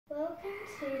welcome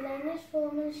to Leonard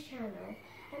Foreman's channel.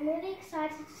 I'm really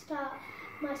excited to start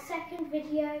my second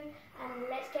video, and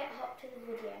let's get hot to the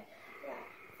video. Right,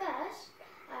 first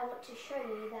I want to show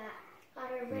you that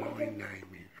I'm a really good...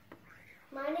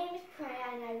 My name is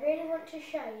Priya and I really want to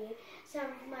show you some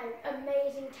of my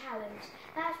amazing talents.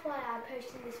 That's why I'm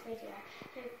posting this video.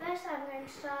 So first I'm going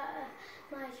to start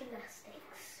my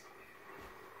gymnastics.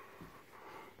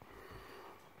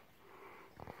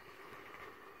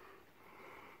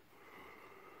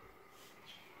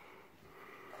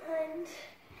 And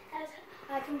as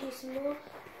I can do some more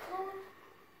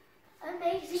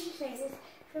amazing things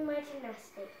from my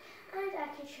gymnastics. And I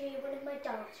can show you one of my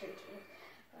dance routines.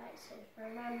 Right, so if I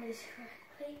remember this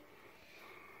correctly.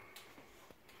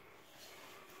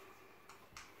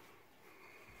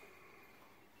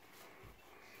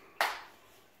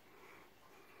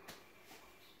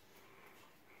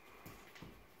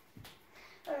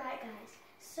 Alright guys,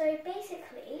 so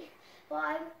basically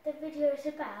what the video is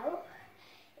about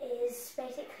is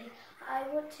basically I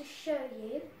want to show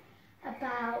you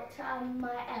about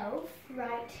my elf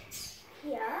right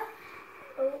here.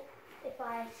 Oh, if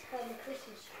I turn the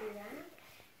Christmas tree around,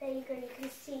 there you go, you can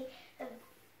see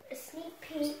a sneak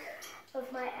peek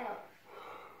of my elf.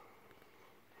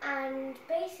 And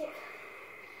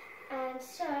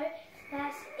so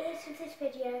that's it for this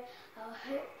video.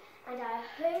 I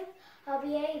hope I'll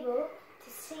be able to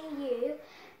see you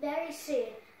very soon.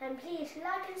 And please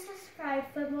like and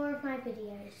subscribe for more of my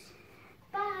videos.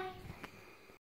 Bye!